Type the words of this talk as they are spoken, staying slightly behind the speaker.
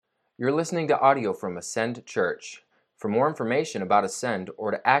You're listening to audio from Ascend Church. For more information about Ascend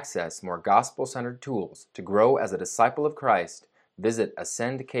or to access more gospel-centered tools to grow as a disciple of Christ, visit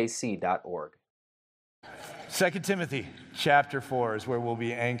ascendkc.org. 2 Timothy chapter 4 is where we'll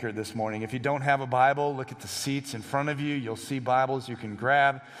be anchored this morning. If you don't have a Bible, look at the seats in front of you. You'll see Bibles you can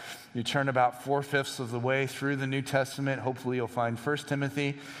grab. You turn about 4/5 of the way through the New Testament. Hopefully you'll find 1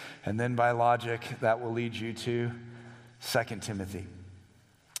 Timothy, and then by logic, that will lead you to 2 Timothy.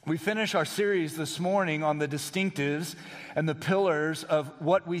 We finish our series this morning on the distinctives and the pillars of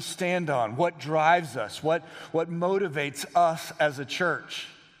what we stand on, what drives us, what motivates us as a church.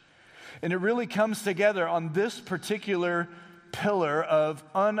 And it really comes together on this particular pillar of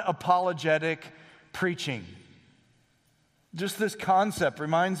unapologetic preaching. Just this concept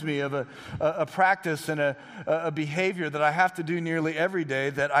reminds me of a practice and a behavior that I have to do nearly every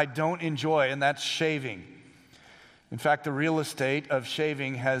day that I don't enjoy, and that's shaving. In fact, the real estate of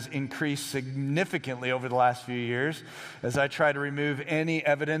shaving has increased significantly over the last few years as I try to remove any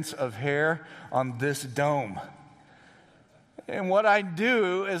evidence of hair on this dome. And what I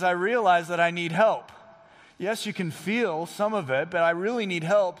do is I realize that I need help. Yes, you can feel some of it, but I really need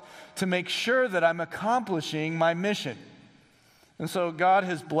help to make sure that I'm accomplishing my mission. And so God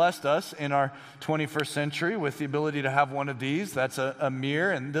has blessed us in our 21st century with the ability to have one of these. That's a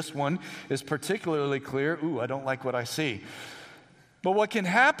mirror, and this one is particularly clear. Ooh, I don't like what I see. But what can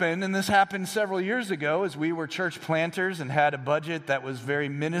happen, and this happened several years ago as we were church planters and had a budget that was very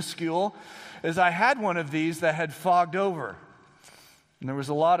minuscule, is I had one of these that had fogged over. And there was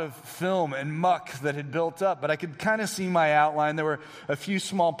a lot of film and muck that had built up, but I could kind of see my outline. There were a few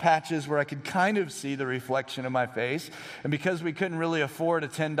small patches where I could kind of see the reflection of my face. And because we couldn't really afford a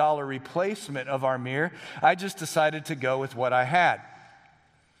 $10 replacement of our mirror, I just decided to go with what I had.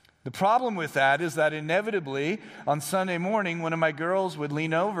 The problem with that is that inevitably on Sunday morning, one of my girls would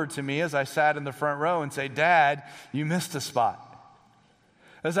lean over to me as I sat in the front row and say, "Dad, you missed a spot."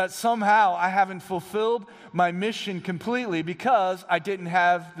 Is that somehow I haven't fulfilled my mission completely because I didn't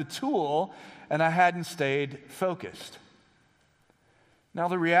have the tool and I hadn't stayed focused. Now,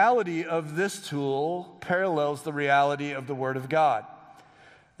 the reality of this tool parallels the reality of the Word of God.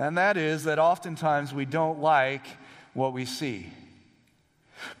 And that is that oftentimes we don't like what we see.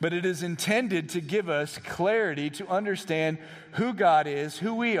 But it is intended to give us clarity to understand who God is,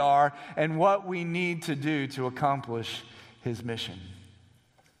 who we are, and what we need to do to accomplish His mission.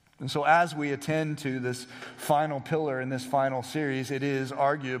 And so as we attend to this final pillar in this final series, it is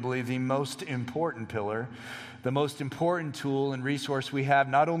arguably the most important pillar, the most important tool and resource we have,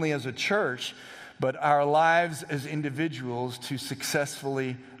 not only as a church, but our lives as individuals to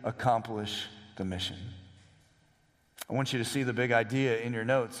successfully accomplish the mission. I want you to see the big idea in your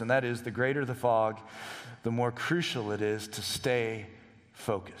notes, and that is the greater the fog, the more crucial it is to stay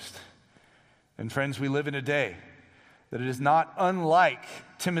focused. And friends, we live in a day that it is not unlike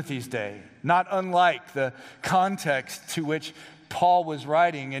Timothy's day, not unlike the context to which Paul was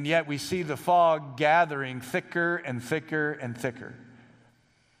writing, and yet we see the fog gathering thicker and thicker and thicker.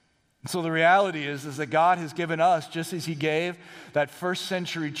 So the reality is that God has given us, just as He gave that first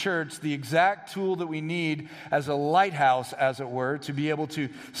century church, the exact tool that we need as a lighthouse, as it were, to be able to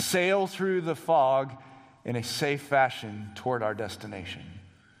sail through the fog in a safe fashion toward our destination.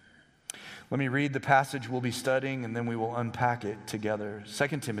 Let me read the passage we'll be studying, and then we will unpack it together.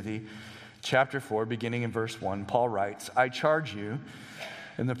 2 Timothy chapter 4, beginning in verse 1, Paul writes, "I charge you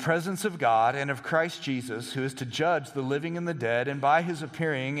in the presence of God and of Christ Jesus, who is to judge the living and the dead, and by His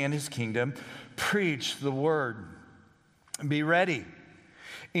appearing in His kingdom, preach the word. Be ready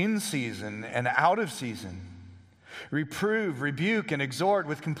in season and out of season. Reprove, rebuke, and exhort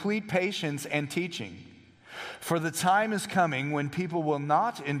with complete patience and teaching. For the time is coming when people will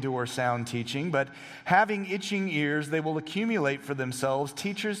not endure sound teaching, but having itching ears, they will accumulate for themselves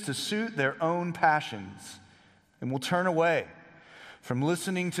teachers to suit their own passions, and will turn away from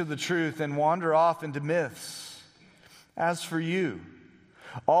listening to the truth and wander off into myths. As for you,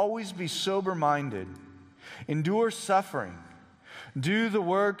 always be sober-minded, endure suffering, do the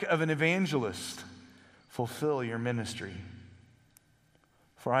work of an evangelist, fulfill your ministry.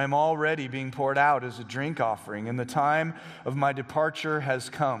 For I am already being poured out as a drink offering, and the time of my departure has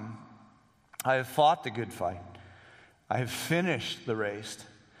come. I have fought the good fight. I have finished the race.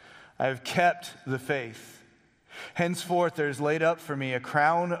 I have kept the faith. Henceforth there is laid up for me a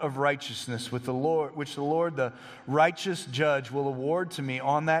crown of righteousness with the Lord, which the Lord, the righteous judge, will award to me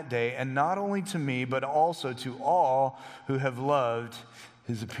on that day, and not only to me, but also to all who have loved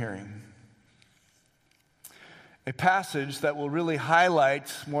His appearing." A passage that will really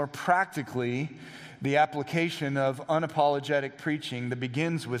highlight more practically the application of unapologetic preaching that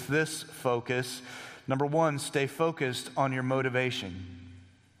begins with this focus. Number one, stay focused on your motivation.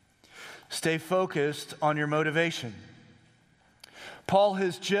 Stay focused on your motivation. Paul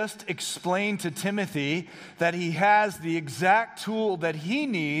has just explained to Timothy that he has the exact tool that he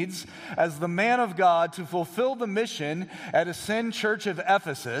needs as the man of God to fulfill the mission at Ascend Church of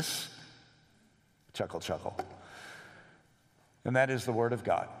Ephesus. Chuckle, chuckle. And that is the Word of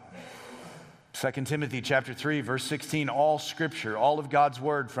God. 2 Timothy chapter 3, verse 16, all Scripture, all of God's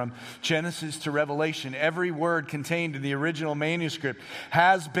Word from Genesis to Revelation, every word contained in the original manuscript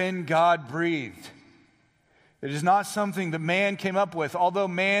has been God-breathed. It is not something that man came up with, although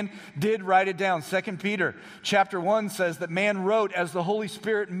man did write it down. 2 Peter chapter 1 says that man wrote as the Holy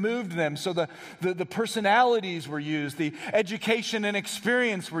Spirit moved them. So the personalities were used, the education and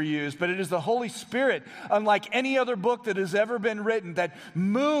experience were used, but it is the Holy Spirit, unlike any other book that has ever been written, that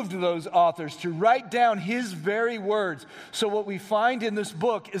moved those authors to write down His very words. So what we find in this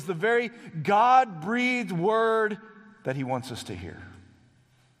book is the very God-breathed word that He wants us to hear.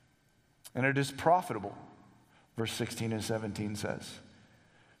 And it is profitable. Verse 16 and 17 says,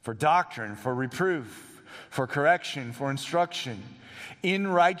 for doctrine, for reproof, for correction, for instruction in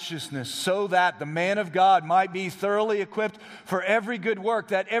righteousness, so that the man of God might be thoroughly equipped for every good work.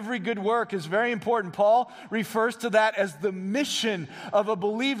 That every good work is very important. Paul refers to that as the mission of a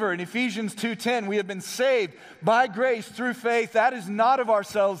believer. In Ephesians 2:10, we have been saved by grace through faith. That is not of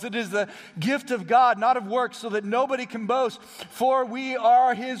ourselves. It is the gift of God, not of works, so that nobody can boast. For we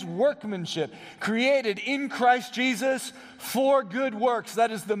are His workmanship, created in Christ Jesus for good works. That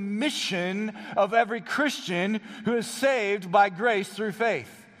is the mission of every Christian who is saved by grace through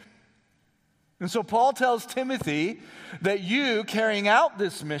faith. And so Paul tells Timothy that you carrying out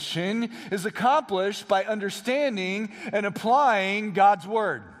this mission is accomplished by understanding and applying God's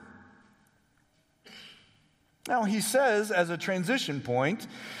word. Now he says as a transition point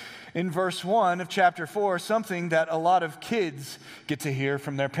in verse 1 of chapter 4 something that a lot of kids get to hear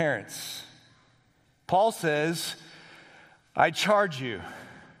from their parents. Paul says, I charge you.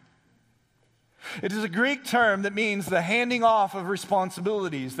 It is a Greek term that means the handing off of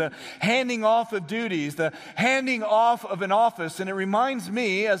responsibilities, the handing off of duties, the handing off of an office. And it reminds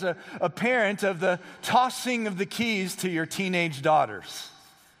me as a parent of the tossing of the keys to your teenage daughters.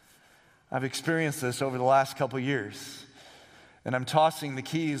 I've experienced this over the last couple years. And I'm tossing the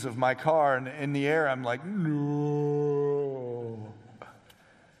keys of my car, and in the air I'm like, no.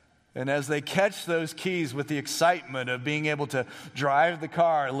 And as they catch those keys with the excitement of being able to drive the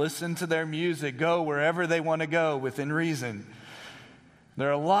car, listen to their music, go wherever they want to go within reason, there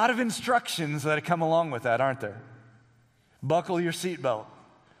are a lot of instructions that come along with that, aren't there? Buckle your seatbelt.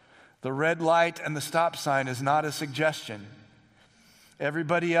 The red light and the stop sign is not a suggestion.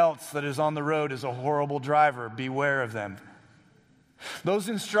 Everybody else that is on the road is a horrible driver. Beware of them. Those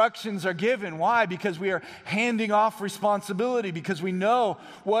instructions are given. Why? Because we are handing off responsibility, because we know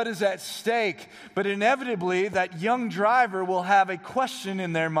what is at stake. But inevitably, that young driver will have a question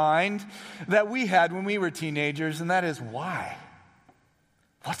in their mind that we had when we were teenagers, and that is, why?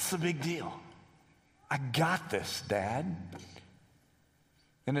 What's the big deal? I got this, Dad.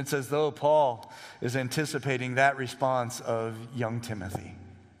 And it's as though Paul is anticipating that response of young Timothy.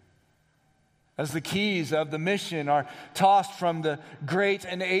 As the keys of the mission are tossed from the great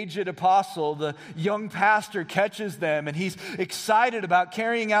and aged apostle, the young pastor catches them, and he's excited about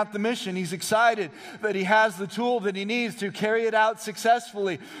carrying out the mission. He's excited that he has the tool that he needs to carry it out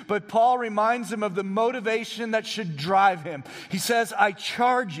successfully. But Paul reminds him of the motivation that should drive him. He says, I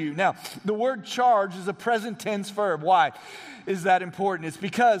charge you. Now, the word charge is a present tense verb. Why is that important? It's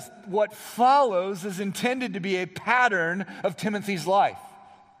because what follows is intended to be a pattern of Timothy's life.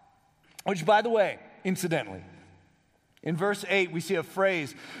 Which, by the way, incidentally, in verse 8, we see a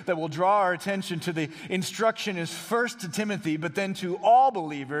phrase that will draw our attention to the instruction is first to Timothy, but then to all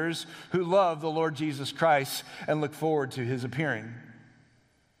believers who love the Lord Jesus Christ and look forward to His appearing.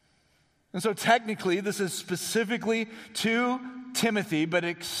 And so technically, this is specifically to Timothy, but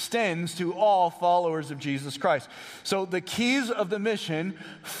extends to all followers of Jesus Christ. So the keys of the mission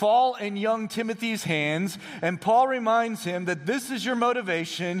fall in young Timothy's hands, and Paul reminds him that this is your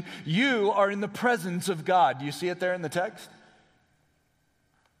motivation. You are in the presence of God. Do you see it there in the text?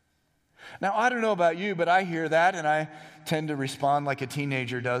 Now, I don't know about you, but I hear that, and I tend to respond like a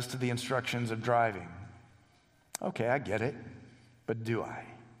teenager does to the instructions of driving. Okay, I get it, but do I?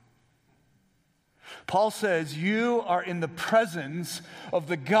 Paul says you are in the presence of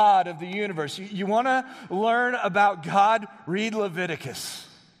the God of the universe. You want to learn about God? Read Leviticus.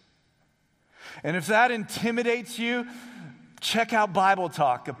 And if that intimidates you, Check out Bible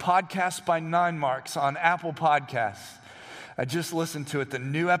Talk, a podcast by Nine Marks on Apple Podcasts. I just listened to it. The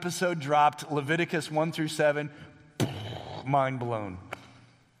new episode dropped, Leviticus 1-7. Mind blown.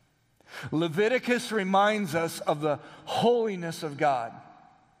 Leviticus reminds us of the holiness of God,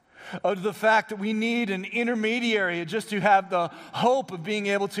 of the fact that we need an intermediary just to have the hope of being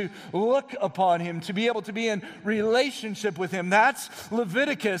able to look upon him, to be able to be in relationship with him. That's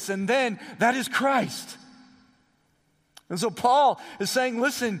Leviticus, and then that is Christ. And so Paul is saying,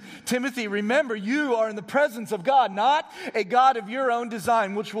 listen, Timothy, remember you are in the presence of God, not a God of your own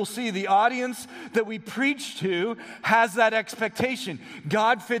design, which we'll see the audience that we preach to has that expectation.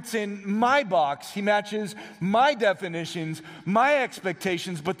 God fits in my box. He matches my definitions, my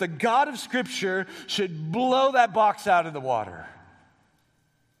expectations, but the God of Scripture should blow that box out of the water.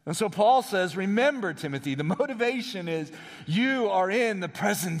 And so Paul says, remember, Timothy, the motivation is you are in the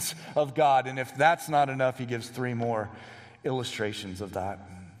presence of God. And if that's not enough, he gives 3 more illustrations of that.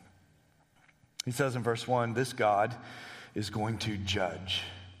 He says in verse 1, this God is going to judge.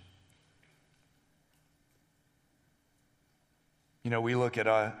 You know, we look at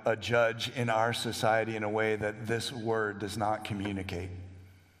a judge in our society in a way that this word does not communicate.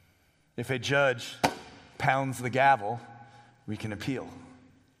 If a judge pounds the gavel, we can appeal.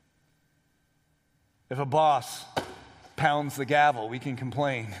 If a boss pounds the gavel, we can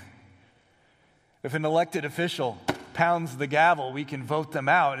complain. If an elected official pounds the gavel, we can vote them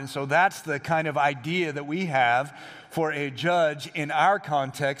out. And so that's the kind of idea that we have for a judge in our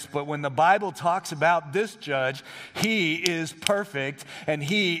context. But when the Bible talks about this judge, he is perfect and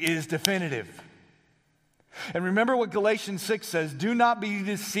he is definitive. And remember what Galatians 6 says, do not be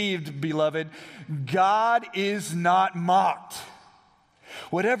deceived, beloved. God is not mocked.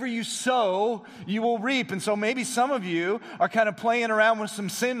 Whatever you sow, you will reap. And so maybe some of you are kind of playing around with some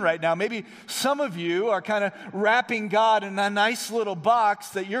sin right now. Maybe some of you are kind of wrapping God in a nice little box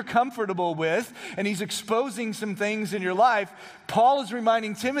that you're comfortable with, and he's exposing some things in your life. Paul is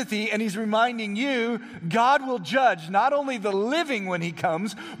reminding Timothy, and he's reminding you, God will judge not only the living when he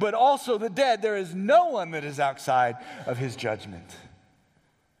comes, but also the dead. There is no one that is outside of his judgment.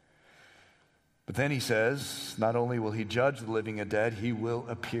 But then he says, not only will he judge the living and dead, he will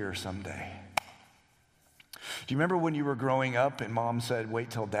appear someday. Do you remember when you were growing up and mom said, wait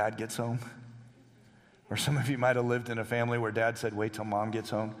till dad gets home? Or some of you might have lived in a family where dad said, wait till mom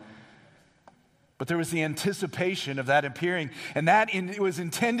gets home. But there was the anticipation of that appearing, and it was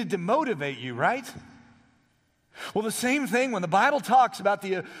intended to motivate you, right? Well, the same thing when the Bible talks about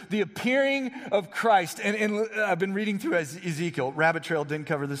the appearing of Christ, and I've been reading through Ezekiel. Rabbit Trail didn't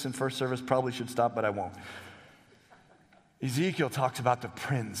cover this in first service, probably should stop, but I won't. Ezekiel talks about the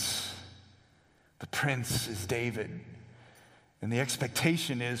prince. The prince is David. And the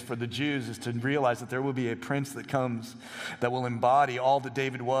expectation is for the Jews is to realize that there will be a prince that comes that will embody all that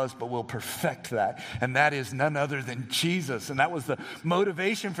David was, but will perfect that. And that is none other than Jesus. And that was the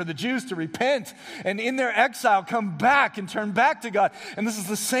motivation for the Jews to repent and in their exile come back and turn back to God. And this is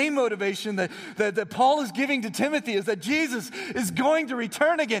the same motivation that Paul is giving to Timothy, is that Jesus is going to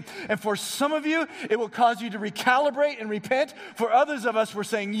return again. And for some of you, it will cause you to recalibrate and repent. For others of us, we're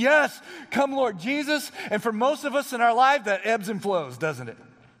saying, yes, come Lord Jesus. And for most of us in our life, that ebbs and flows, doesn't it?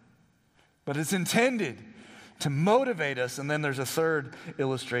 But it's intended to motivate us. And then there's a third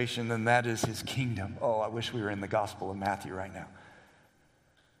illustration, and that is his kingdom. Oh, I wish we were in the Gospel of Matthew right now.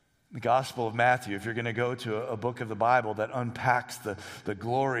 The Gospel of Matthew, if you're going to go to a book of the Bible that unpacks the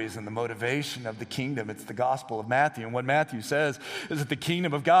glories and the motivation of the kingdom, it's the Gospel of Matthew. And what Matthew says is that the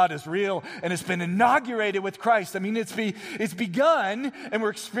kingdom of God is real and it's been inaugurated with Christ. I mean, it's begun and we're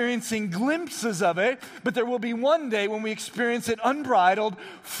experiencing glimpses of it, but there will be one day when we experience it unbridled,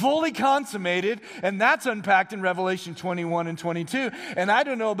 fully consummated, and that's unpacked in Revelation 21 and 22. And I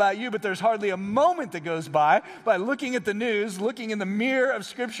don't know about you, but there's hardly a moment that goes by looking at the news, looking in the mirror of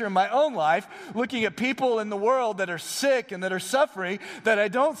Scripture in my own life, looking at people in the world that are sick and that are suffering, that I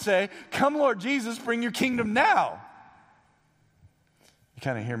don't say, come Lord Jesus, bring your kingdom now. You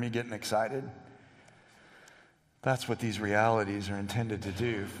kind of hear me getting excited? That's what these realities are intended to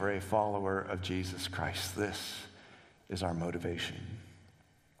do for a follower of Jesus Christ. This is our motivation.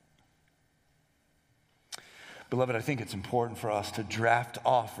 Beloved, I think it's important for us to draft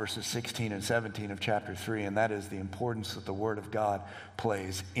off verses 16 and 17 of chapter 3, and that is the importance that the Word of God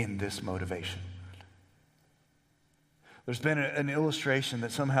plays in this motivation. There's been an illustration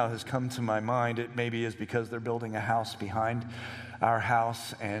that somehow has come to my mind. It maybe is because they're building a house behind our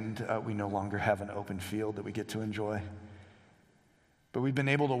house, and we no longer have an open field that we get to enjoy. But we've been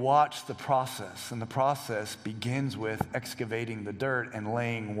able to watch the process, and the process begins with excavating the dirt and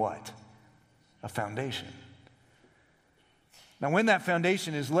laying what? A foundation. Now, when that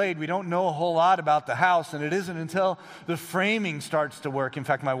foundation is laid, we don't know a whole lot about the house, and it isn't until the framing starts to work. In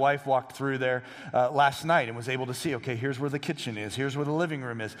fact, my wife walked through there last night and was able to see, okay, here's where the kitchen is, here's where the living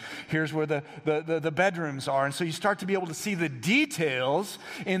room is, here's where the bedrooms are. And so you start to be able to see the details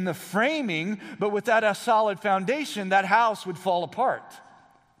in the framing, but without a solid foundation, that house would fall apart.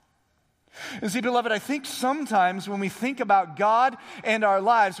 And see, beloved, I think sometimes when we think about God and our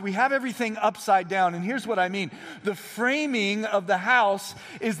lives, we have everything upside down. And here's what I mean. The framing of the house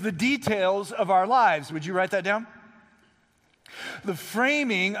is the details of our lives. Would you write that down? The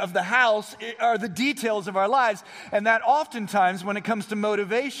framing of the house are the details of our lives. And that oftentimes, when it comes to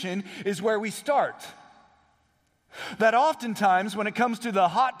motivation, is where we start. That oftentimes, when it comes to the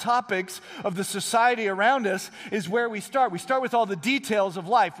hot topics of the society around us, is where we start. We start with all the details of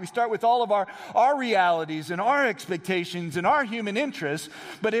life. We start with all of our realities and our expectations and our human interests.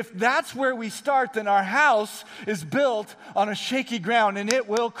 But if that's where we start, then our house is built on a shaky ground and it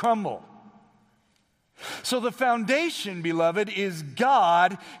will crumble. So the foundation, beloved, is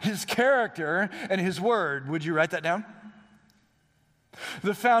God, His character, and His word. Would you write that down?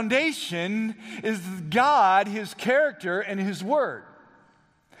 The foundation is God, His character, and His word.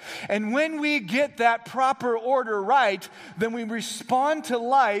 And when we get that proper order right, then we respond to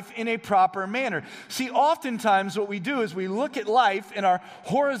life in a proper manner. See, oftentimes what we do is we look at life in our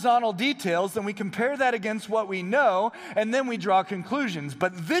horizontal details, then we compare that against what we know, and then we draw conclusions.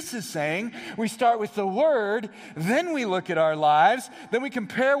 But this is saying we start with the Word, then we look at our lives, then we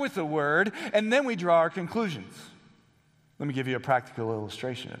compare with the Word, and then we draw our conclusions. Let me give you a practical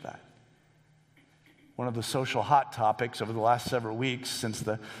illustration of that. One of the social hot topics over the last several weeks since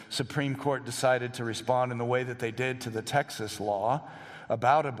the Supreme Court decided to respond in the way that they did to the Texas law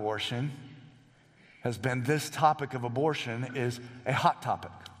about abortion has been this topic of abortion is a hot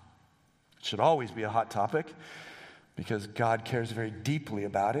topic. It should always be a hot topic because God cares very deeply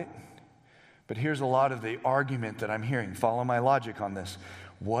about it. But here's a lot of the argument that I'm hearing. Follow my logic on this.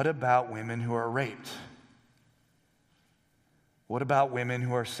 What about women who are raped? What about women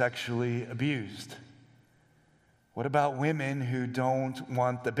who are sexually abused? What about women who don't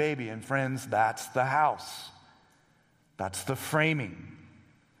want the baby? And friends, that's the house. That's the framing.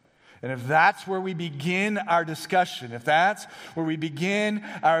 And if that's where we begin our discussion, if that's where we begin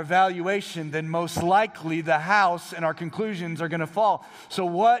our evaluation, then most likely the house and our conclusions are going to fall. So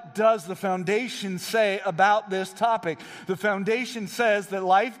what does the foundation say about this topic? The foundation says that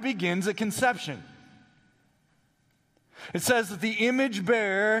life begins at conception. It says that the image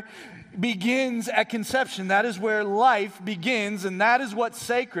bearer begins at conception. That is where life begins, and that is what's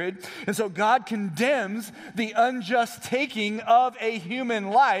sacred. And so God condemns the unjust taking of a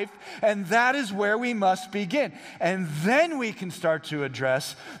human life, and that is where we must begin. And then we can start to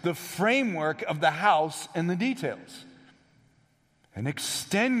address the framework of the house and the details. And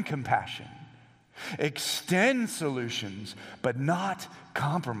extend compassion, extend solutions, but not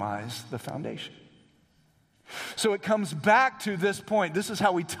compromise the foundation. So it comes back to this point. This is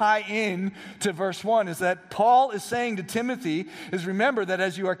how we tie in to verse 1, is that Paul is saying to Timothy, is remember that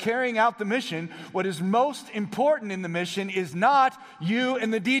as you are carrying out the mission, what is most important in the mission is not you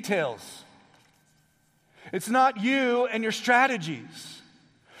and the details. It's not you and your strategies.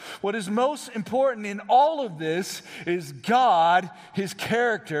 What is most important in all of this is God, His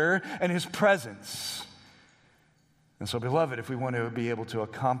character, and His presence. And so, beloved, if we want to be able to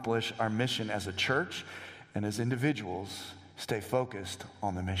accomplish our mission as a church, and as individuals, stay focused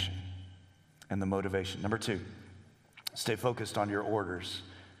on the mission and the motivation. Number 2, stay focused on your orders.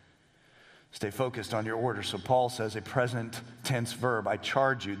 Stay focused on your orders. So Paul says a present tense verb, I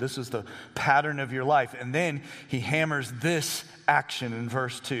charge you. This is the pattern of your life. And then he hammers this action in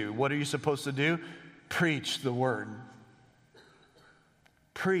verse 2. What are you supposed to do? Preach the word.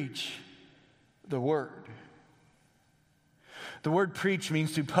 Preach the word. The word preach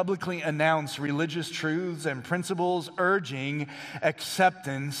means to publicly announce religious truths and principles, urging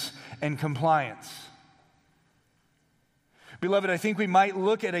acceptance and compliance. Beloved, I think we might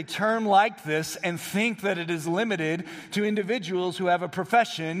look at a term like this and think that it is limited to individuals who have a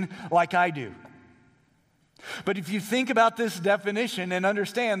profession like I do. But if you think about this definition and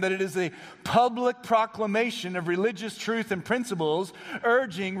understand that it is a public proclamation of religious truth and principles,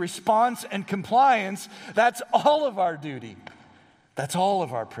 urging response and compliance, that's all of our duty. That's all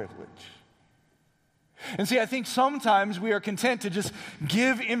of our privilege. And see, I think sometimes we are content to just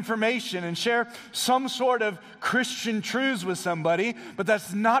give information and share some sort of Christian truths with somebody, but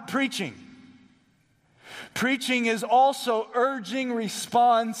that's not preaching. Preaching is also urging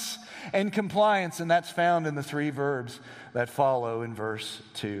response and compliance, and that's found in the 3 verbs that follow in verse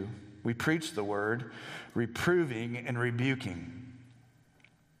 2. We preach the word, reproving and rebuking.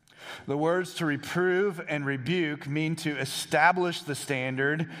 The words to reprove and rebuke mean to establish the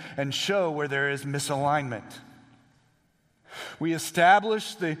standard and show where there is misalignment. We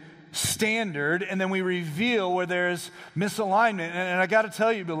establish the standard and then we reveal where there is misalignment. And I got to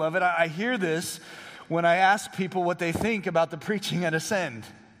tell you, beloved, I hear this when I ask people what they think about the preaching at Ascend.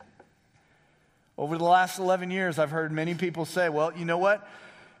 Over the last 11 years, I've heard many people say, well, you know what?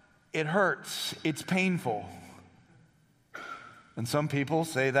 It hurts. It's painful. And some people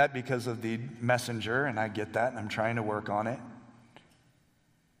say that because of the messenger, and I get that, and I'm trying to work on it.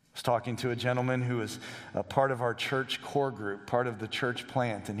 I was talking to a gentleman who is a part of our church core group, part of the church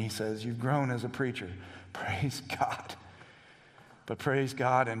plant, and he says, you've grown as a preacher. Praise God. But praise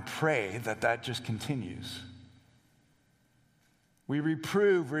God and pray that that just continues. We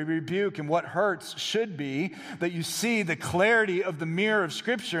reprove, we rebuke, and what hurts should be that you see the clarity of the mirror of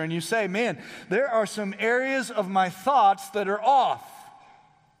Scripture and you say, man, there are some areas of my thoughts that are off.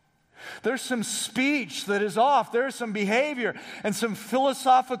 There's some speech that is off. There's some behavior and some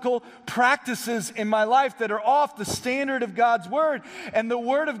philosophical practices in my life that are off the standard of God's Word. And the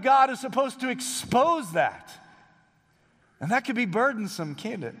Word of God is supposed to expose that. And that can be burdensome,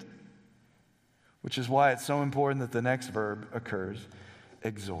 can't it? Which is why it's so important that the next verb occurs,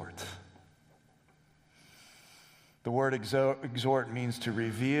 exhort. The word exhort means to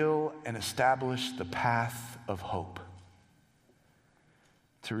reveal and establish the path of hope.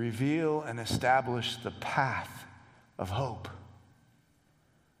 To reveal and establish the path of hope.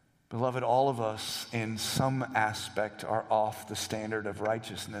 Beloved, all of us in some aspect are off the standard of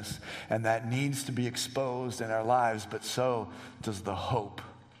righteousness, and that needs to be exposed in our lives, but so does the hope.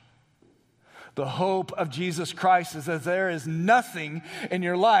 The hope of Jesus Christ is that there is nothing in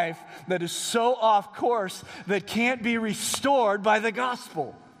your life that is so off course that can't be restored by the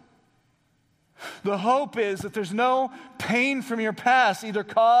gospel. The hope is that there's no pain from your past, either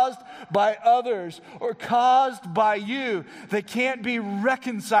caused by others or caused by you, that can't be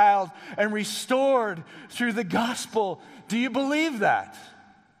reconciled and restored through the gospel. Do you believe that?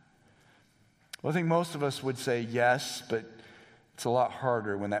 Well, I think most of us would say yes, but it's a lot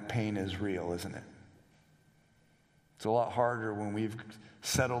harder when that pain is real, isn't it? It's a lot harder when we've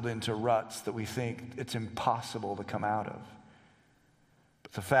settled into ruts that we think it's impossible to come out of.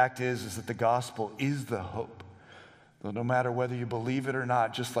 But the fact is that the gospel is the hope. No matter whether you believe it or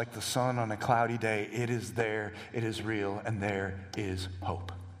not, just like the sun on a cloudy day, it is there, it is real, and there is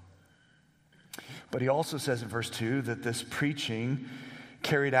hope. But he also says in verse 2 that this preaching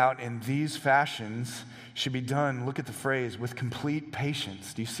carried out in these fashions should be done, look at the phrase, with complete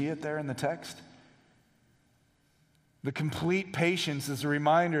patience. Do you see it there in the text? The complete patience is a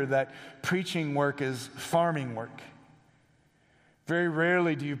reminder that preaching work is farming work. Very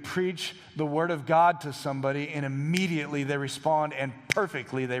rarely do you preach the word of God to somebody and immediately they respond and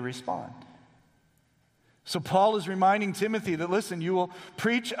perfectly they respond. So Paul is reminding Timothy that, listen, you will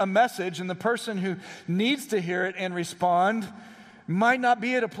preach a message and the person who needs to hear it and respond might not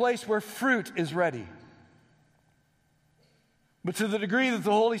be at a place where fruit is ready. But to the degree that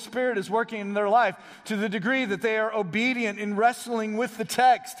the Holy Spirit is working in their life, to the degree that they are obedient in wrestling with the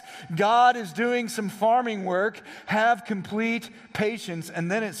text, God is doing some farming work. Have complete patience. And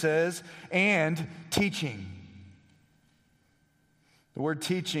then it says, and teaching. The word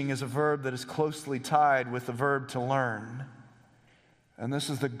teaching is a verb that is closely tied with the verb to learn. And this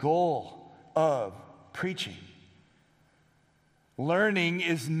is the goal of preaching. Learning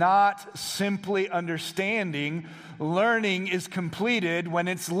is not simply understanding. Learning is completed when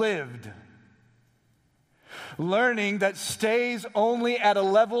it's lived. Learning that stays only at a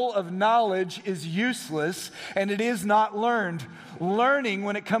level of knowledge is useless, and it is not learned. Learning,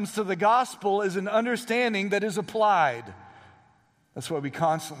 when it comes to the gospel, is an understanding that is applied. That's why we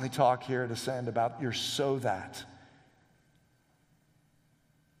constantly talk here at Ascend about your so that.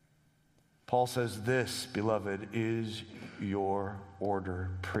 Paul says this, beloved, is your order.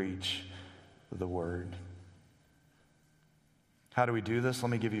 Preach the word. How do we do this?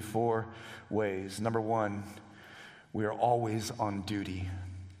 Let me give you 4 ways. Number 1, we are always on duty.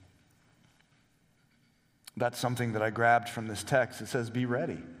 That's something that I grabbed from this text. It says, be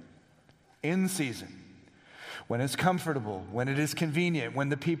ready. In season. When it's comfortable, when it is convenient, when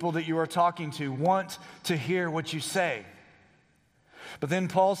the people that you are talking to want to hear what you say. But then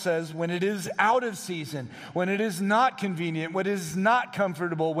Paul says, when it is out of season, when it is not convenient, when it is not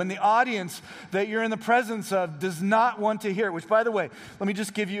comfortable, when the audience that you're in the presence of does not want to hear it, which, by the way, let me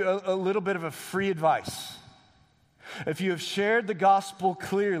just give you a little bit of a free advice. If you have shared the gospel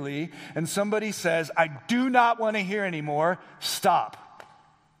clearly and somebody says, I do not want to hear anymore, stop.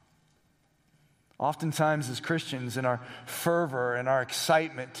 Oftentimes as Christians, in our fervor and our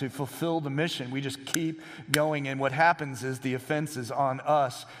excitement to fulfill the mission, we just keep going, and what happens is the offense is on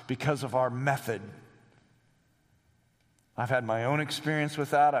us because of our method. I've had my own experience with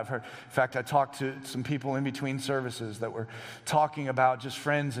that. In fact, I talked to some people in between services that were talking about just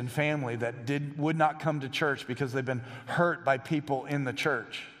friends and family that would not come to church because they've been hurt by people in the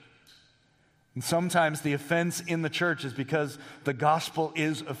church. And sometimes the offense in the church is because the gospel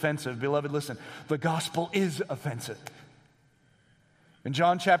is offensive. Beloved, listen, the gospel is offensive. In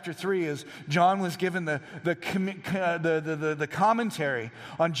John chapter 3, as John was given the commentary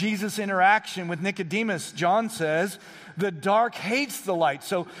on Jesus' interaction with Nicodemus, John says, the dark hates the light.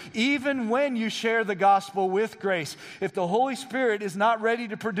 So even when you share the gospel with grace, if the Holy Spirit is not ready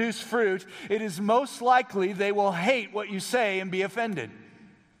to produce fruit, it is most likely they will hate what you say and be offended.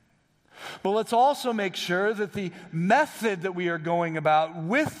 But let's also make sure that the method that we are going about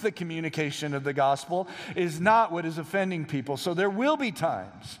with the communication of the gospel is not what is offending people. So there will be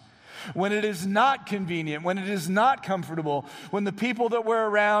times when it is not convenient, when it is not comfortable, when the people that we're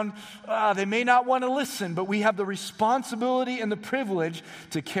around, they may not want to listen, but we have the responsibility and the privilege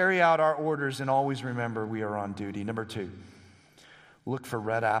to carry out our orders and always remember we are on duty. Number 2, look for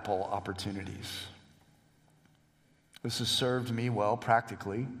red apple opportunities. This has served me well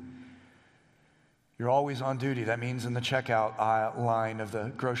practically. You're always on duty. That means in the checkout line of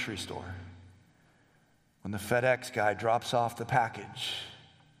the grocery store. When the FedEx guy drops off the package.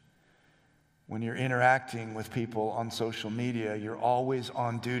 When you're interacting with people on social media, you're always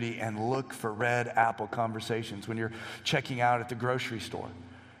on duty, and look for red apple conversations. When you're checking out at the grocery store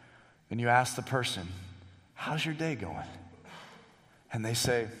and you ask the person, how's your day going? And they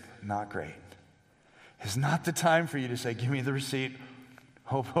say, not great. It's not the time for you to say, give me the receipt.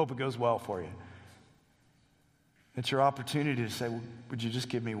 Hope it goes well for you. It's your opportunity to say, well, would you just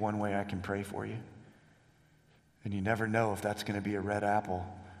give me one way I can pray for you? And you never know if that's going to be a red apple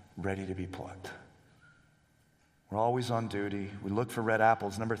ready to be plucked. We're always on duty. We look for red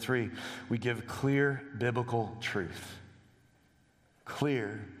apples. Number 3, we give clear biblical truth.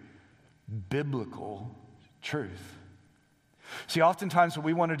 Clear biblical truth. See, oftentimes what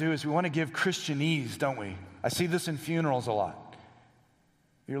we want to do is we want to give Christianese, don't we? I see this in funerals a lot.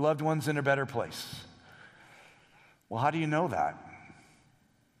 Your loved one's in a better place. Well, how do you know that?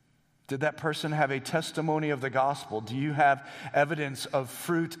 Did that person have a testimony of the gospel? Do you have evidence of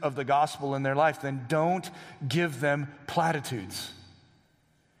fruit of the gospel in their life? Then don't give them platitudes.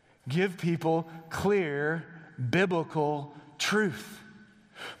 Give people clear biblical truth.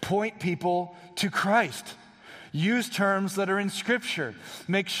 Point people to Christ. Use terms that are in Scripture.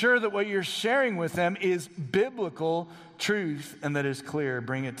 Make sure that what you're sharing with them is biblical truth and that is clear.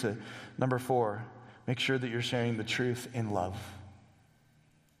 Bring it to number 4. Make sure that you're sharing the truth in love.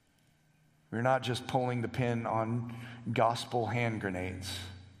 We're not just pulling the pin on gospel hand grenades.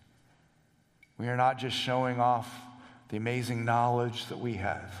 We are not just showing off the amazing knowledge that we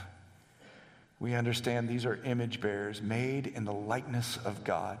have. We understand these are image bearers made in the likeness of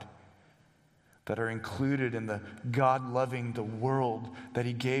God that are included in the God loving the world that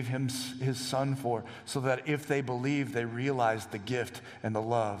He gave His Son for, so that if they believe, they realize the gift and the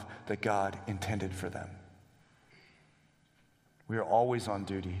love that God intended for them. We are always on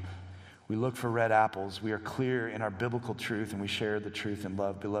duty. We look for red apples. We are clear in our biblical truth, and we share the truth in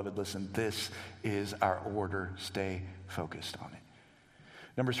love. Beloved, listen, this is our order. Stay focused on it.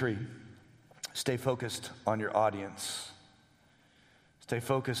 Number 3, stay focused on your audience. Stay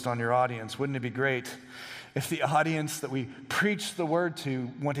focused on your audience. Wouldn't it be great if the audience that we preach the word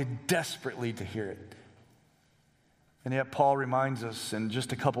to wanted desperately to hear it? And yet Paul reminds us in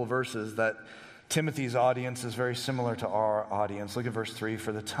just a couple verses that Timothy's audience is very similar to our audience. Look at verse 3.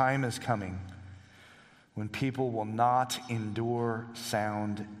 For the time is coming when people will not endure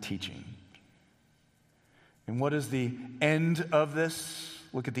sound teaching. And what is the end of this?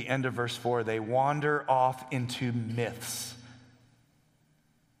 Look at the end of verse 4. They wander off into myths.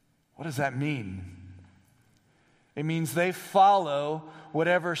 What does that mean? It means they follow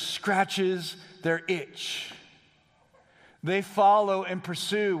whatever scratches their itch. They follow and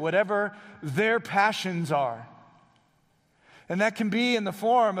pursue whatever their passions are. And that can be in the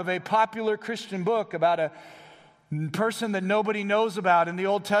form of a popular Christian book about a person that nobody knows about in the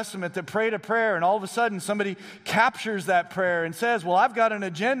Old Testament that prayed a prayer, and all of a sudden somebody captures that prayer and says, well, I've got an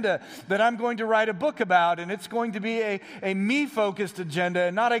agenda that I'm going to write a book about, and it's going to be a me-focused agenda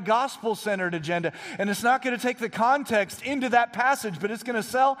and not a gospel-centered agenda. And it's not going to take the context into that passage, but it's going to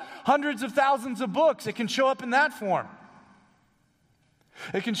sell hundreds of thousands of books. It can show up in that form.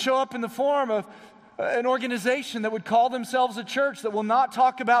 It can show up in the form of an organization that would call themselves a church that will not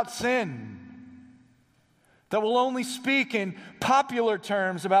talk about sin. that will only speak in popular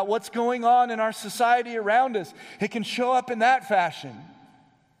terms about what's going on in our society around us. It can show up in that fashion.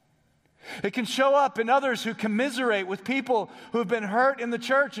 It can show up in others who commiserate with people who have been hurt in the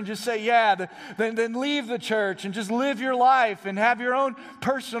church and just say, then leave the church and just live your life and have your own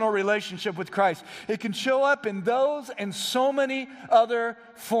personal relationship with Christ. It can show up in those and so many other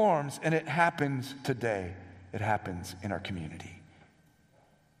forms, and it happens today. It happens in our community.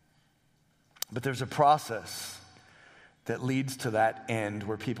 But there's a process that leads to that end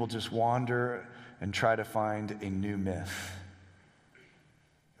where people just wander and try to find a new myth.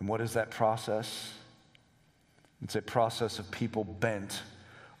 And what is that process? It's a process of people bent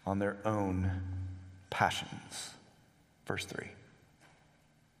on their own passions. Verse 3.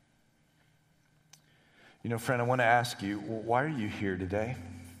 You know, friend, I want to ask you, why are you here today?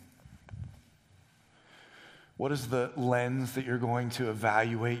 What is the lens that you're going to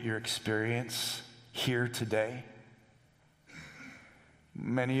evaluate your experience here today?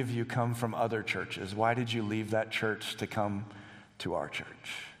 Many of you come from other churches. Why did you leave that church to come to our church?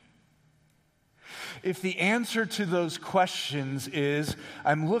 If the answer to those questions is,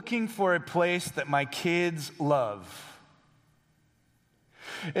 I'm looking for a place that my kids love.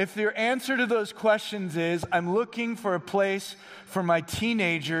 If your answer to those questions is, I'm looking for a place for my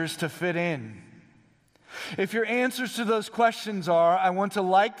teenagers to fit in. If your answers to those questions are, I want to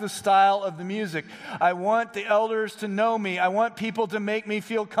like the style of the music, I want the elders to know me, I want people to make me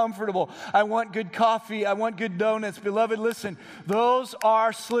feel comfortable, I want good coffee, I want good donuts. Beloved, listen, those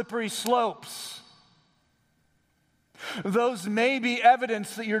are slippery slopes. Those may be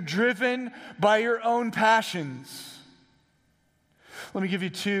evidence that you're driven by your own passions. Let me give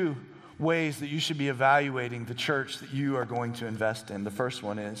you 2 ways that you should be evaluating the church that you are going to invest in. The first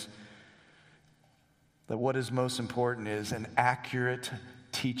one is that what is most important is an accurate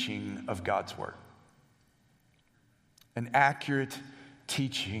teaching of God's Word. An accurate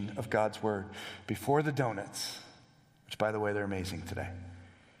teaching of God's Word. Before the donuts, which by the way, they're amazing today. Amen.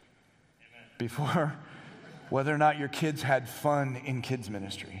 Before whether or not your kids had fun in kids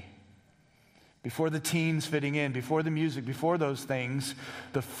ministry, before the teens fitting in, before the music, before those things,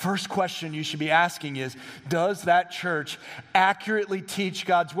 the first question you should be asking is, does that church accurately teach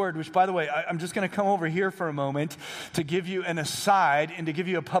God's Word? Which, by the way, I'm just going to come over here for a moment to give you an aside and to give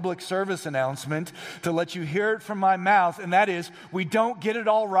you a public service announcement to let you hear it from my mouth, and that is, we don't get it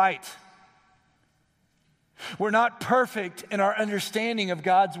all right. We're not perfect in our understanding of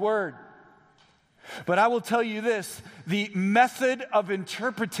God's Word. But I will tell you this, the method of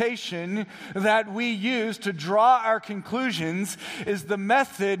interpretation that we use to draw our conclusions is the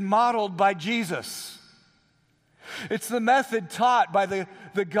method modeled by Jesus. It's the method taught by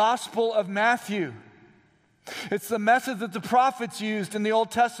the Gospel of Matthew. It's the method that the prophets used in the Old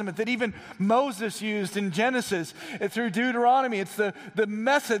Testament, that even Moses used in Genesis through Deuteronomy. It's the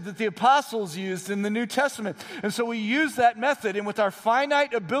method that the apostles used in the New Testament. And so we use that method, and with our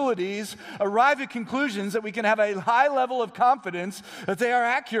finite abilities, arrive at conclusions that we can have a high level of confidence that they are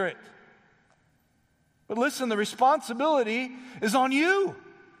accurate. But listen, the responsibility is on you.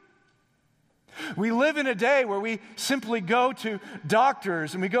 We live in a day where we simply go to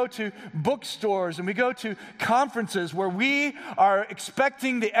doctors and we go to bookstores and we go to conferences where we are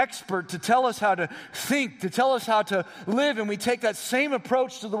expecting the expert to tell us how to think, to tell us how to live, and we take that same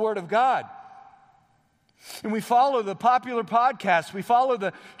approach to the Word of God. And we follow the popular podcasts. We follow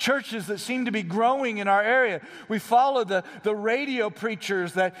the churches that seem to be growing in our area. We follow the radio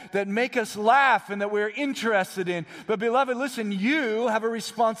preachers that make us laugh and that we're interested in. But beloved, listen, you have a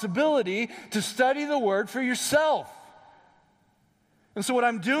responsibility to study the Word for yourself. And so what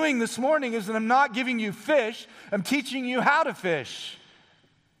I'm doing this morning is that I'm not giving you fish. I'm teaching you how to fish.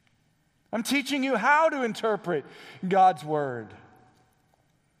 I'm teaching you how to interpret God's Word.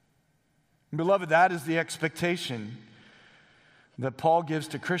 Beloved, that is the expectation that Paul gives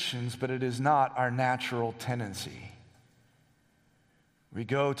to Christians, but it is not our natural tendency. We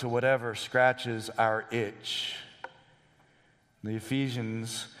go to whatever scratches our itch. The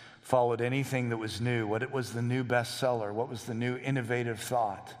Ephesians followed anything that was new. What was the new bestseller? What was the new innovative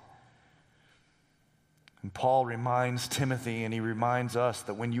thought? And Paul reminds Timothy, and he reminds us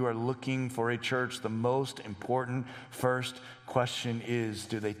that when you are looking for a church, the most important first question is,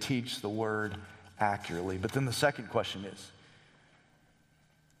 do they teach the Word accurately? But then the second question is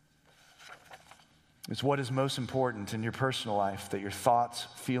what is most important in your personal life, that your thoughts,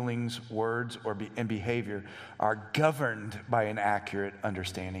 feelings, words, and behavior are governed by an accurate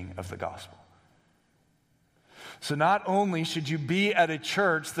understanding of the gospel. So not only should you be at a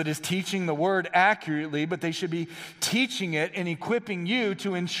church that is teaching the word accurately, but they should be teaching it and equipping you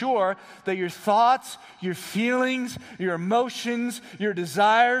to ensure that your thoughts, your feelings, your emotions, your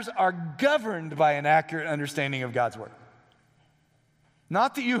desires are governed by an accurate understanding of God's word.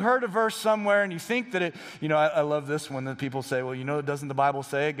 Not that you heard a verse somewhere and you think that it, I love this one that people say, well, doesn't the Bible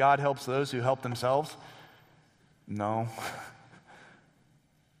say God helps those who help themselves? No.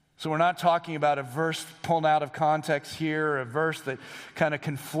 So we're not talking about a verse pulled out of context here, or a verse that kind of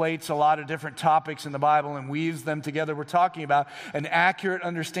conflates a lot of different topics in the Bible and weaves them together. We're talking about an accurate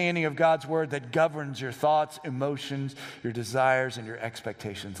understanding of God's word that governs your thoughts, emotions, your desires, and your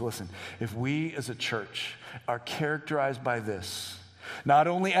expectations. Listen, if we as a church are characterized by this, not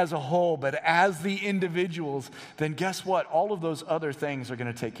only as a whole, but as the individuals, then guess what? All of those other things are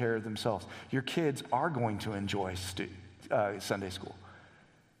going to take care of themselves. Your kids are going to enjoy Sunday school.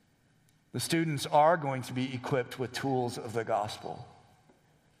 The students are going to be equipped with tools of the gospel.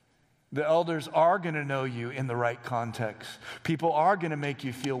 The elders are going to know you in the right context. People are going to make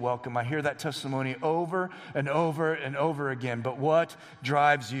you feel welcome. I hear that testimony over and over and over again. But what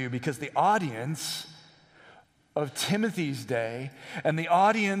drives you? Because the audience of Timothy's day and the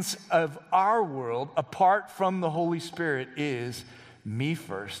audience of our world, apart from the Holy Spirit, is me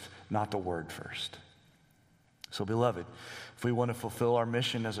first, not the word first. So, beloved, if we want to fulfill our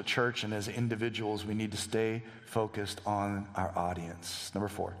mission as a church and as individuals, we need to stay focused on our audience. Number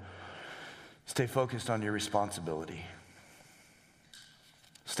 4, stay focused on your responsibility.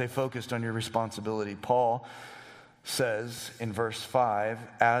 Stay focused on your responsibility. Paul says in verse 5,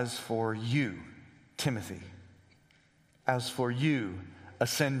 as for you, Timothy, as for you,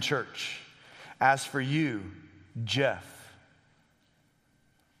 Ascend Church, as for you, Jeff,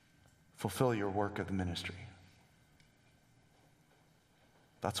 fulfill your work of the ministry.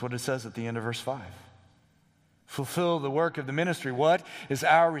 That's what it says at the end of verse 5. Fulfill the work of the ministry. What is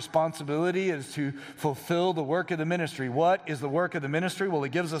our responsibility? It is to fulfill the work of the ministry. What is the work of the ministry? Well,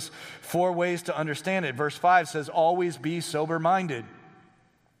 it gives us 4 ways to understand it. Verse 5 says, always be sober-minded.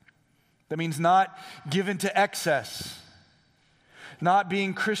 That means not given to excess, not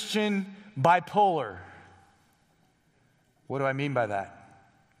being Christian bipolar. What do I mean by that?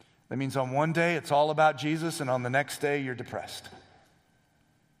 That means on one day it's all about Jesus, and on the next day you're depressed.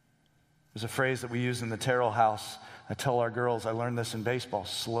 There's a phrase that we use in the Terrell house. I tell our girls, I learned this in baseball,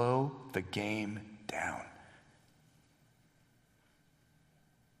 slow the game down.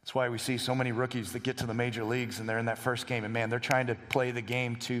 That's why we see so many rookies that get to the major leagues and they're in that first game, and man, they're trying to play the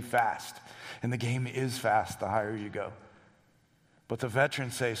game too fast. And the game is fast the higher you go. But the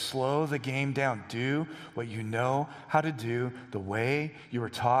veterans say, slow the game down. Do what you know how to do, the way you were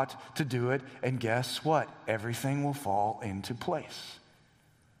taught to do it, and guess what? Everything will fall into place.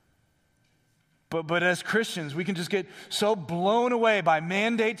 But as Christians, we can just get so blown away by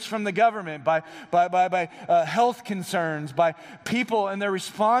mandates from the government, by health concerns, by people and their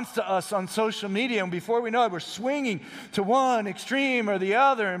response to us on social media. And before we know it, we're swinging to one extreme or the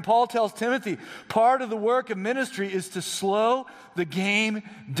other. And Paul tells Timothy, part of the work of ministry is to slow the game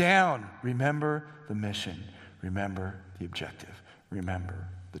down. Remember the mission. Remember the objective. Remember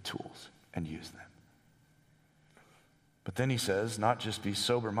the tools and use them. But then he says, not just be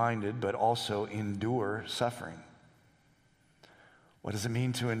sober-minded, but also endure suffering. What does it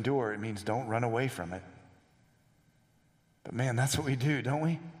mean to endure? It means don't run away from it. But man, that's what we do, don't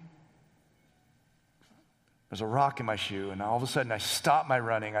we? There's a rock in my shoe, and all of a sudden I stop my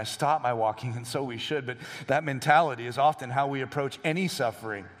running, I stop my walking, and so we should. But that mentality is often how we approach any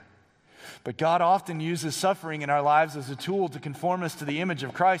suffering. But God often uses suffering in our lives as a tool to conform us to the image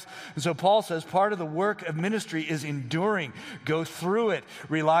of Christ. And so Paul says part of the work of ministry is enduring. Go through it.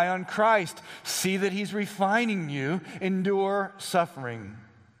 Rely on Christ. See that he's refining you. Endure suffering.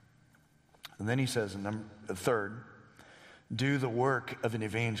 And then he says, third, do the work of an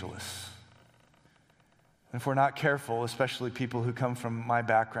evangelist. If we're not careful, especially people who come from my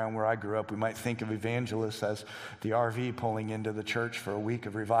background where I grew up, we might think of evangelists as the RV pulling into the church for a week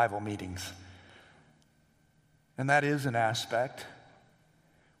of revival meetings. And that is an aspect.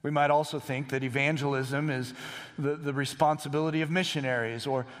 We might also think that evangelism is the responsibility of missionaries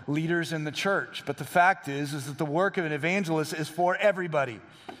or leaders in the church. But the fact is that the work of an evangelist is for everybody.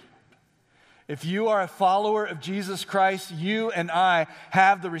 If you are a follower of Jesus Christ, you and I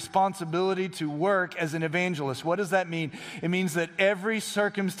have the responsibility to work as an evangelist. What does that mean? It means that every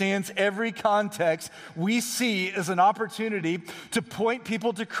circumstance, every context, we see as an opportunity to point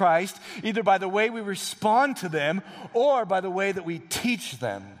people to Christ, either by the way we respond to them or by the way that we teach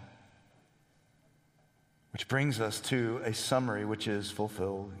them. Which brings us to a summary, which is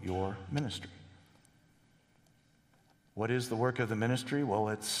fulfill your ministry. What is the work of the ministry? Well,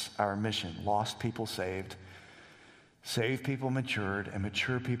 it's our mission. Lost people saved, saved people matured, and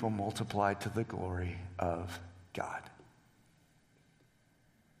mature people multiplied to the glory of God.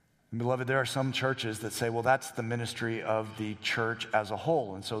 And beloved, there are some churches that say, well, that's the ministry of the church as a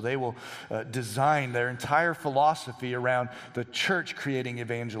whole. And so they will design their entire philosophy around the church creating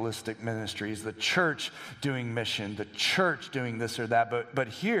evangelistic ministries, the church doing mission, the church doing this or that. But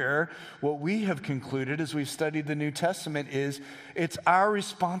here, what we have concluded as we've studied the New Testament is it's our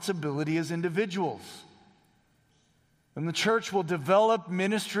responsibility as individuals. And the church will develop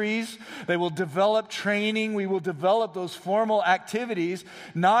ministries, they will develop training, we will develop those formal activities,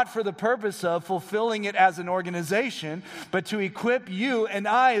 not for the purpose of fulfilling it as an organization, but to equip you and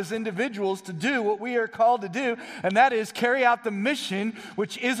I as individuals to do what we are called to do, and that is carry out the mission,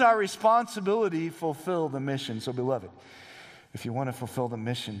 which is our responsibility, fulfill the mission. So beloved, if you want to fulfill the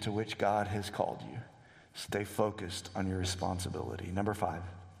mission to which God has called you, stay focused on your responsibility. Number 5,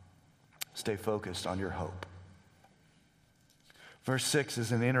 stay focused on your hope. Verse 6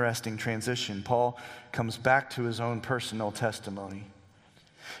 is an interesting transition. Paul comes back to his own personal testimony.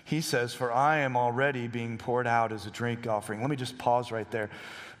 He says, "For I am already being poured out as a drink offering." Let me just pause right there.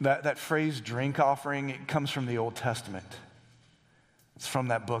 That phrase, drink offering, it comes from the Old Testament. It's from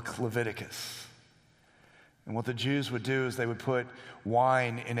that book, Leviticus. And what the Jews would do is they would put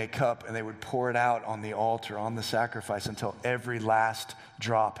wine in a cup and they would pour it out on the altar, on the sacrifice, until every last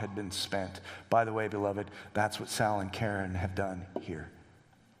drop had been spent. By the way, beloved, that's what Sal and Karen have done here.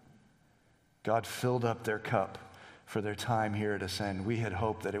 God filled up their cup for their time here at Ascend. We had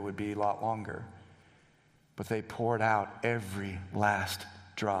hoped that it would be a lot longer, but they poured out every last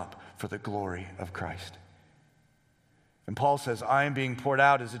drop for the glory of Christ. And Paul says, I am being poured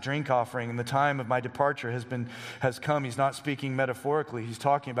out as a drink offering, and the time of my departure has come. He's not speaking metaphorically. He's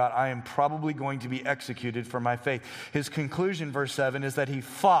talking about I am probably going to be executed for my faith. His conclusion, verse 7, is that he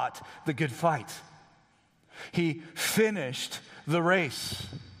fought the good fight. He finished the race.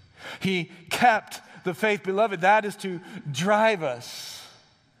 He kept the faith. Beloved, that is to drive us.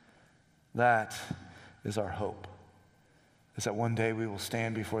 That is our hope. Is that one day we will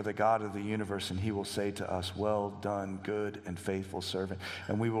stand before the God of the universe and he will say to us, well done, good and faithful servant.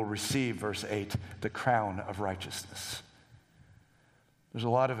 And we will receive, verse 8, the crown of righteousness. There's a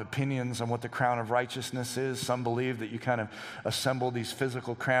lot of opinions on what the crown of righteousness is. Some believe that you kind of assemble these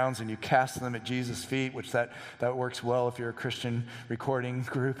physical crowns and you cast them at Jesus' feet, which that works well if you're a Christian recording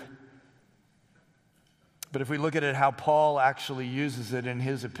group. But if we look at it how Paul actually uses it in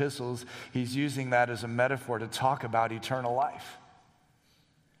his epistles, he's using that as a metaphor to talk about eternal life.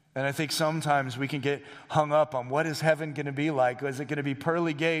 And I think sometimes we can get hung up on what is heaven going to be like? Is it going to be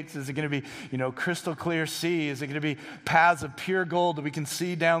pearly gates? Is it going to be, crystal clear sea? Is it going to be paths of pure gold that we can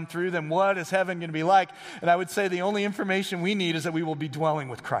see down through them? What is heaven going to be like? And I would say the only information we need is that we will be dwelling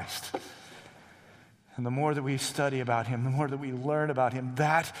with Christ. And the more that we study about him, the more that we learn about him,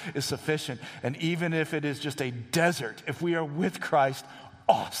 that is sufficient. And even if it is just a desert, if we are with Christ,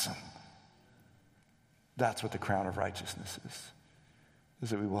 awesome. That's what the crown of righteousness is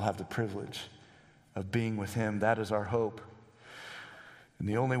that we will have the privilege of being with him. That is our hope. And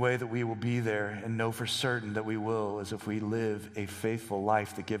the only way that we will be there and know for certain that we will is if we live a faithful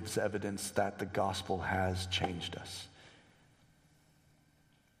life that gives evidence that the gospel has changed us.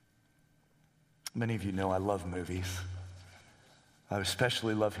 Many of you know I love movies. I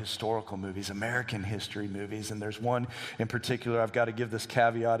especially love historical movies, American history movies, and there's one in particular. I've got to give this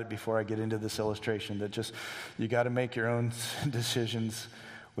caveat before I get into this illustration that just, you got to make your own decisions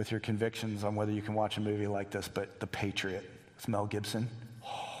with your convictions on whether you can watch a movie like this, but The Patriot with Mel Gibson.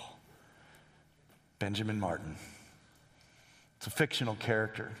 Benjamin Martin. It's a fictional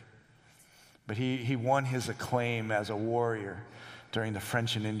character, but he won his acclaim as a warrior during the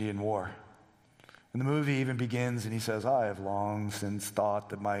French and Indian War. And the movie even begins and he says, I have long since thought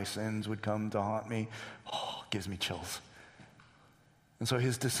that my sins would come to haunt me. Gives me chills. And so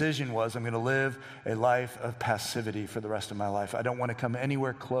his decision was, I'm going to live a life of passivity for the rest of my life. I don't want to come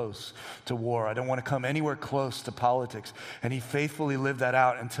anywhere close to war. I don't want to come anywhere close to politics. And he faithfully lived that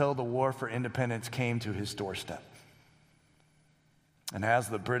out until the war for independence came to his doorstep. And as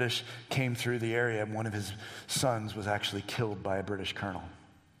the British came through the area, one of his sons was actually killed by a British colonel.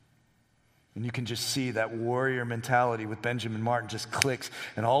 And you can just see that warrior mentality with Benjamin Martin just clicks.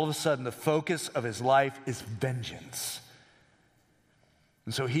 And all of a sudden, the focus of his life is vengeance.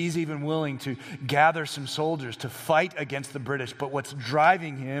 And so he's even willing to gather some soldiers to fight against the British. But what's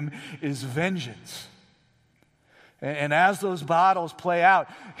driving him is vengeance. And as those battles play out,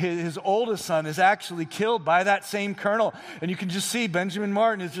 his oldest son is actually killed by that same colonel. And you can just see Benjamin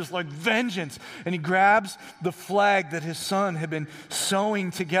Martin is just like vengeance. And he grabs the flag that his son had been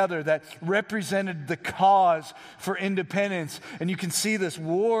sewing together that represented the cause for independence. And you can see this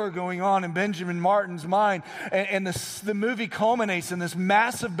war going on in Benjamin Martin's mind. And the movie culminates in this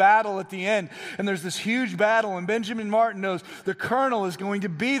massive battle at the end. And there's this huge battle, and Benjamin Martin knows the colonel is going to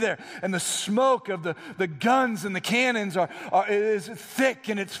be there. And the smoke of the guns and the cannons is thick,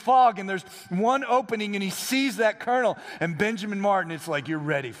 and it's fog, and there's one opening, and he sees that colonel. And Benjamin Martin, it's like, you're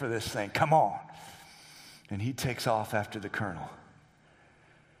ready for this thing. Come on. And he takes off after the colonel.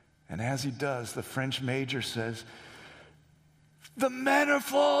 And as he does, the French major says, "The men are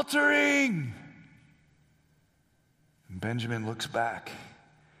faltering." And Benjamin looks back,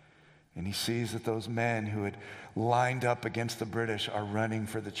 and he sees that those men who had lined up against the British are running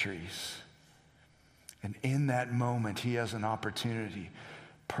for the trees. And in that moment, he has an opportunity: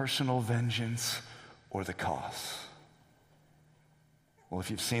 personal vengeance or the cause. Well,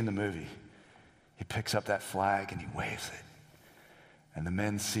 if you've seen the movie, he picks up that flag and he waves it. And the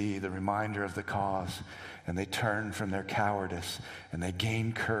men see the reminder of the cause, and they turn from their cowardice, and they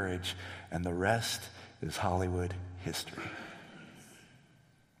gain courage, and the rest is Hollywood history.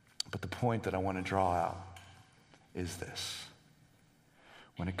 But the point that I want to draw out is this.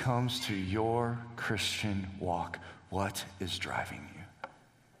 When it comes to your Christian walk, what is driving you?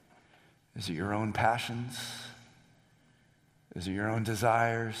 Is it your own passions? Is it your own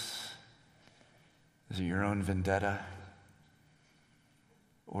desires? Is it your own vendetta?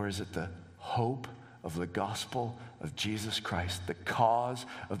 Or is it the hope of the gospel of Jesus Christ, the cause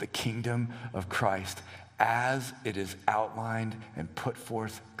of the kingdom of Christ, as it is outlined and put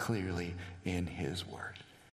forth clearly in his word?